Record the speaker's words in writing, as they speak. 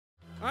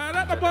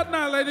about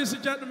now, ladies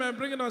and gentlemen,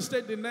 bringing on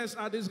stage the next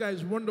artist. This guy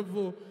is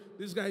wonderful.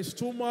 This guy is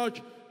too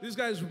much. This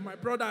guy is my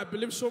brother. I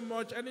believe so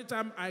much.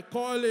 Anytime I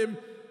call him,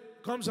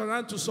 comes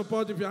around to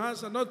support. If your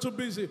hands are not too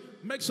busy,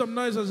 make some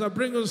noise as I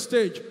bring on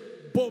stage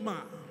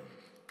Boma.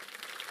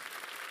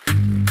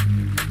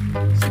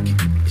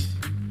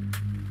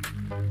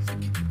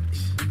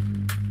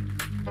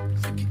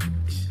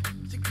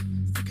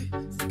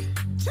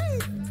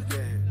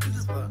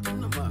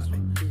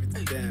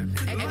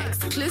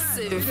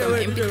 Exclusive from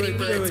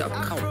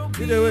mp3bullet.com.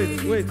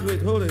 Wait,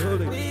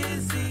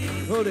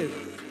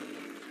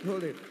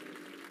 hold it.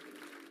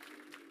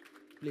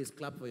 Please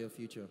clap for your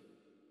future.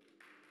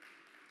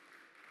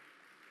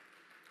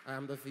 I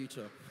am the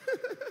future.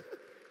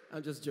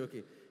 I'm just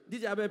joking.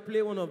 DJ, I better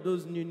play one of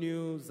those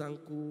new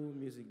Zanku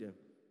music then.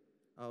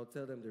 I'll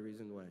tell them the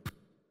reason why.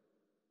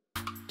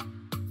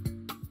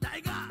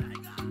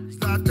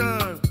 Start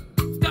time.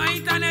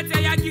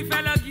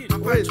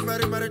 Wait.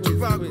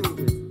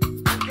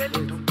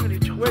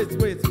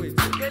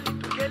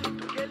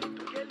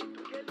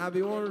 I've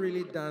been one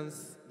really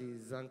dance the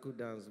Zanku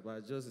dance, but I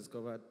just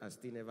discovered I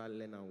still never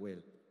learn and well.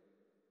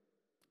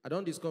 I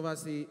don't discover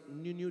say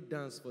new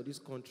dance for this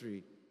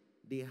country.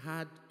 They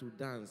had to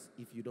dance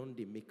if you don't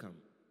they make them.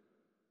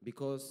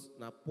 Because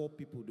now poor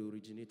people they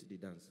originate the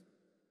dance.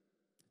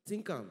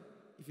 Think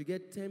if you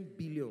get 10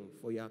 billion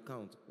for your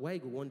account, why you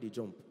go one day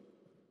jump?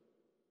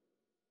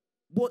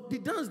 But the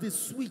dance they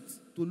sweet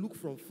to look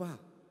from far.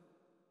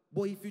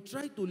 But if you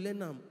try to learn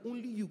them,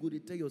 only you go to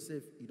tell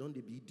yourself, you don't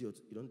be idiot,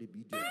 you don't be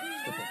idiot.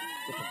 Stop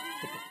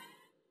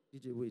it.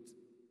 DJ, wait.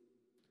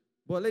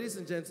 But ladies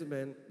and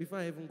gentlemen, before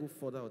I even go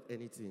further with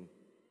anything,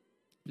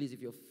 please,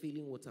 if you're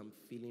feeling what I'm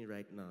feeling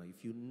right now,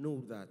 if you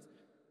know that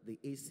the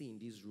AC in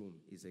this room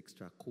is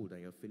extra cold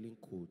and you're feeling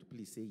cold,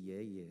 please say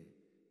yeah.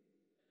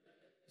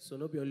 So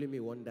not be only me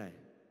one die.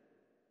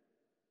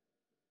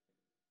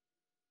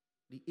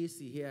 The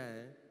AC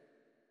here,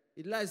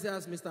 it lies there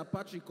as Mr.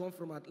 Patrick come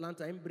from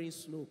Atlanta and bring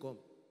snow come.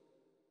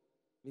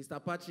 Mr.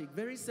 Patrick,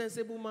 very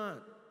sensible man.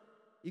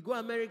 He go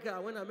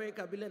America, when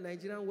America be like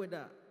Nigerian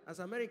weather. As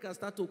America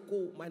start to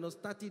cold, minus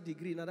 30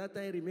 degrees, now that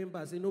time remember,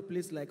 I say no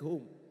place like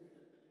home.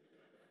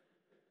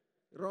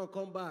 Run,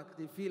 come back,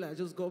 they feel I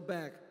just go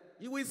back.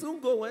 You will soon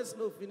go when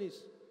snow finish.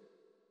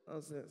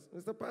 Nonsense.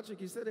 Mr.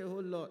 Patrick, you said a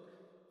whole lot.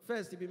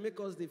 First, if you make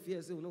us the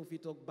fear, say, we know if you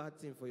talk bad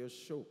thing for your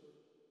show.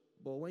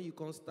 But when you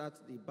can't start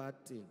the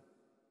bad thing,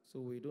 so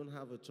we don't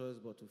have a choice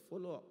but to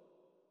follow up.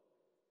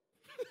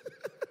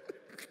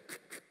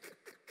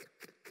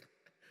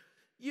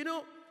 You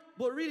know,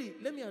 but really,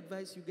 let me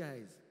advise you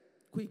guys.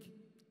 Quick,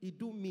 it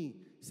do me.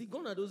 See,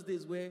 gone are those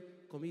days where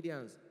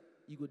comedians,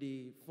 you go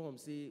the form,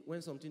 say,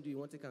 when something do you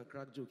want to take and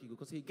crack joke, you go,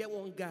 because you get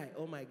one guy,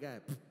 oh my guy,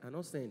 I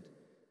not send.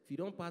 If you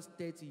don't pass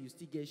 30, you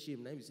still get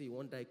shame. Now you say you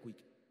won't die quick.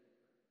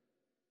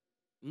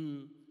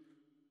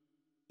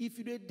 If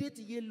you date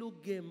yellow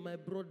girl, my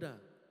brother,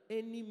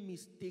 any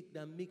mistake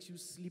that makes you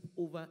sleep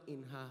over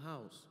in her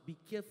house, be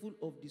careful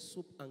of the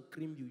soap and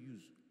cream you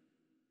use.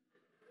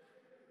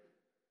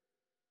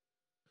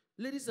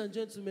 Ladies and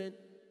gentlemen,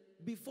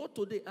 before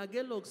today, a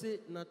girl say,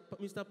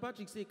 Mr.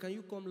 Patrick say, can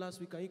you come last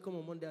week? Can you come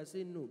on Monday? I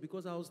say no,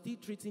 because I was still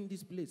treating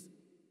this place.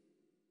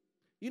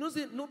 You know,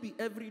 say, no be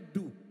every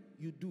do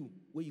you do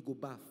where you go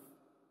bath.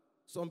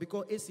 Some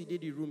because AC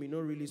did the room, you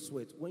don't really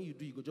sweat. When you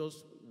do, you go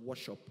just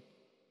wash up.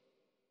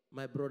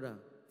 My brother,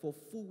 for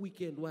full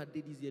weekend, what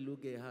did this yellow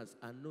girl has,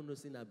 I know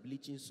nothing a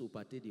bleaching soap,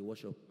 I take the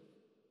wash up.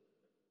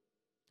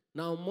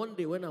 Now,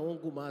 Monday, when I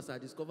won't go my house, I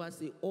discover,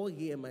 say, all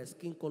here, my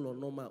skin color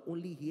normal,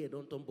 only here,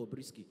 don't turn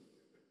Bobrisky.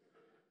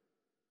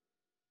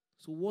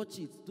 So watch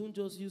it. Don't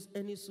just use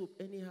any soap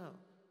anyhow.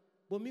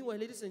 But meanwhile,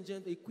 ladies and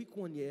gentlemen, a quick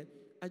one here.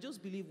 I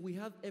just believe we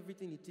have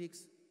everything it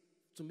takes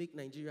to make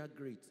Nigeria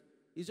great.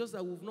 It's just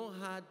that we've not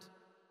had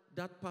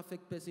that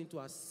perfect person to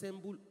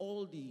assemble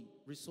all the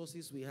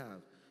resources we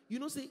have. You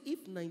know, say,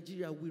 if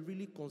Nigeria will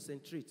really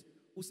concentrate,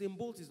 Usain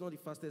Bolt is not the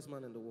fastest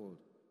man in the world.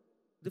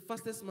 The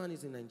fastest man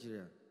is in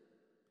Nigeria.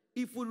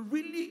 If we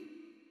really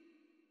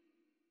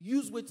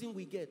use what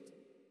we get,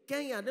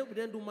 Kenya, then we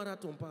then do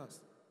marathon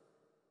pass.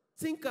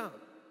 Think out.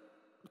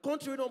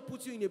 Country don't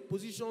put you in a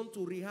position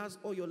to rehearse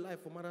all your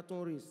life for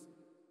marathon race.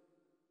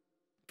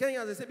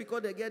 Kenya, as I say,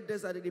 because they get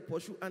desert, they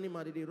pursue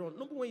animal, they run.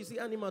 No, but when you see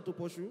animal to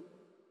pursue,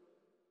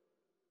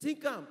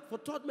 think for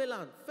third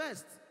melon,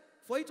 first,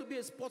 for you to be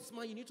a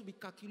sportsman, you need to be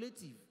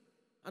calculative.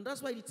 And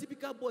that's why the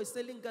typical boy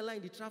selling gala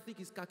in the traffic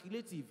is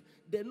calculative.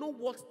 They know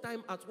what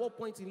time at what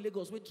point in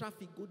Lagos where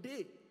traffic go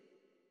there.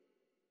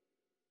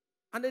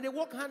 And then they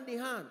walk hand in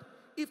hand.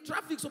 If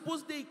traffic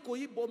suppose they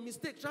Ikoyi, but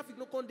mistake traffic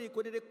no come they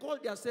Ikoyi, they call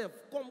themselves,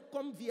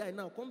 come VI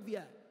now, come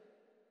VI.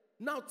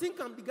 Now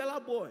think I'm the gala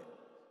boy.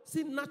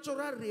 See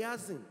natural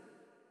rehearsing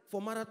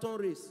for marathon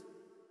race.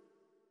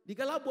 The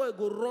gala boy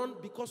go run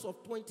because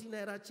of 20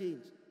 naira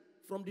change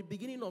from the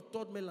beginning of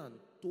third melon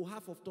to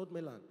half of third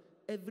melon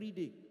every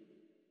day.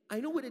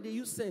 I know whether they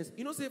use sense.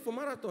 You know, say for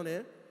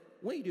marathon,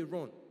 when you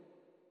run,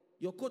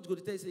 your coach go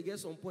to tell you, say, get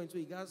some points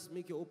where you guys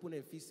make your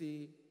opponent feel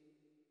say,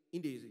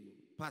 in the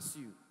pass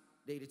you.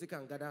 They take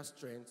and gather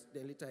strength,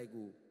 then later I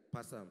go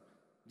pass them.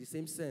 The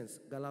same sense,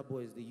 gala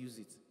boys, they use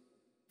it.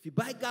 If you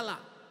buy gala,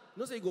 you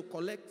know say you go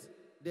collect,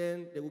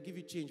 then they will give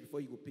you change before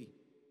you go pay.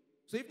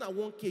 So if now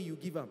 1K you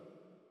give them,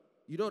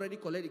 you don't already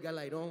collect the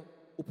gala, you don't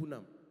open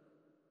them.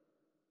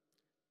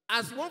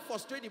 As you want to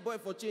frustrate the boy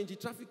for change, the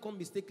traffic come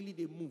mistakenly,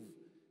 they move.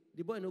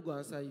 The boy no go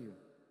answer you.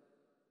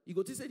 You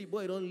go to say the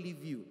boy don't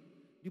leave you.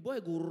 The boy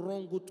go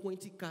run, go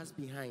 20 cars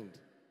behind,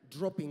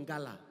 drop in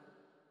gala.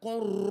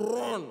 Come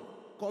run,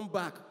 come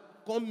back,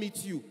 come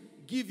meet you,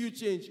 give you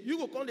change. You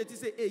go come there to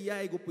say, hey,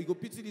 yeah, you go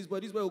pity this boy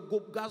will go,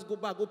 gas go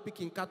back, go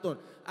pick in carton.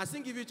 As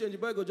soon give you change, the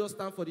boy go just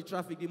stand for the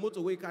traffic. The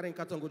motorway carrying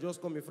carton go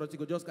just come in front, he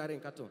go just carry in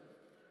carton.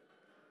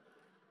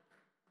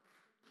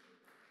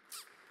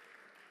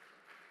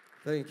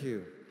 Thank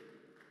you.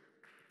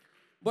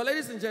 But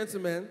ladies and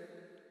gentlemen,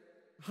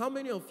 how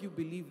many of you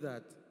believe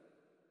that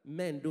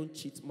men don't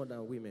cheat more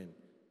than women?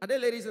 Are there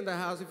ladies in the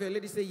house? If a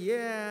lady say,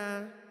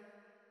 yeah.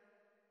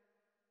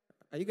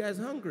 Are you guys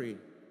hungry?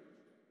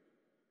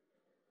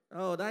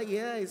 Oh, that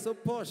yeah is so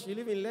posh. You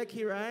live in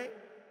Lekki, right?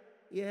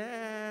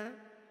 Yeah.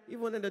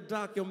 Even in the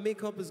dark, your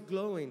makeup is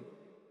glowing.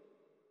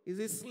 Is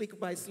it Slick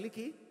by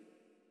Slicky?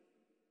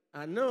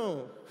 I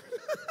know.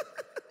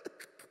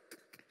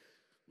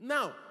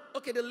 Now,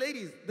 okay, the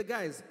ladies, the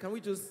guys, can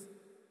we just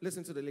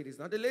listen to the ladies?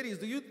 Now, the ladies,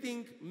 do you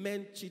think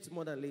men cheat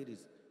more than ladies?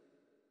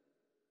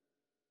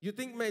 You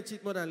think men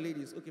cheat more than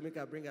ladies? Okay, make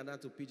I bring her down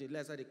to PJ.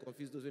 Let's say they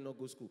confuse those who not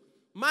go to school.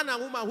 Man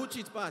and woman who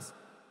cheat pass.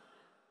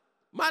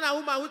 Man and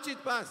woman who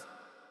cheat pass.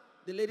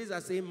 The ladies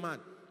are saying man.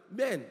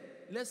 Men,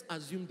 let's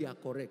assume they are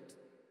correct.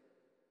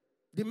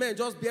 The men,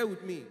 just bear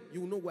with me.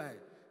 You will know why.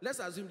 Let's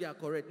assume they are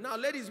correct. Now,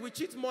 ladies, we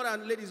cheat more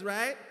than ladies,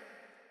 right?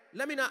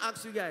 Let me now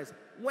ask you guys.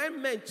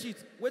 When men cheat,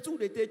 where do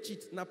they take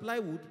cheat? Na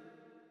plywood?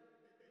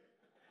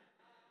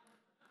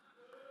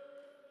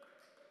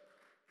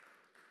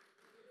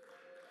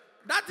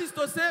 That is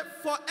to say,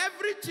 for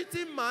every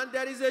cheating man,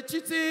 there is a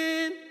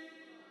cheating.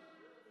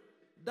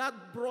 That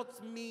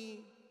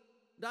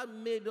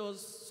made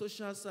us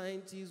social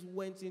scientists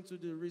went into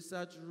the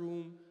research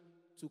room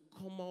to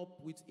come up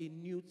with a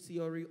new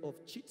theory of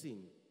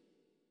cheating,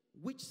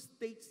 which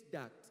states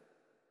that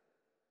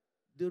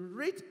the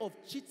rate of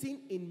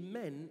cheating in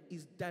men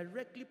is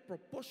directly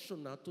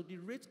proportional to the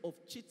rate of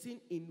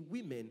cheating in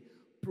women,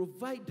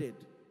 provided,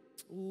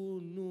 oh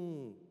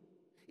no,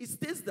 it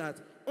states that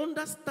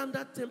under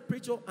standard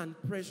temperature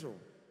and pressure,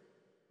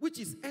 which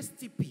is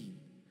STP,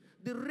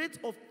 the rate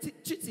of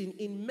cheating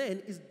in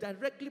men is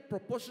directly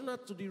proportional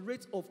to the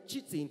rate of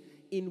cheating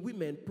in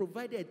women,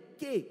 provided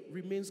K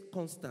remains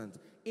constant.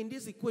 In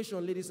this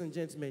equation, ladies and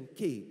gentlemen,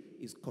 K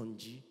is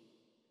Konji.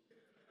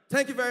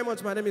 Thank you very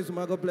much. My name is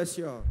Uma. God bless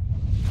you all.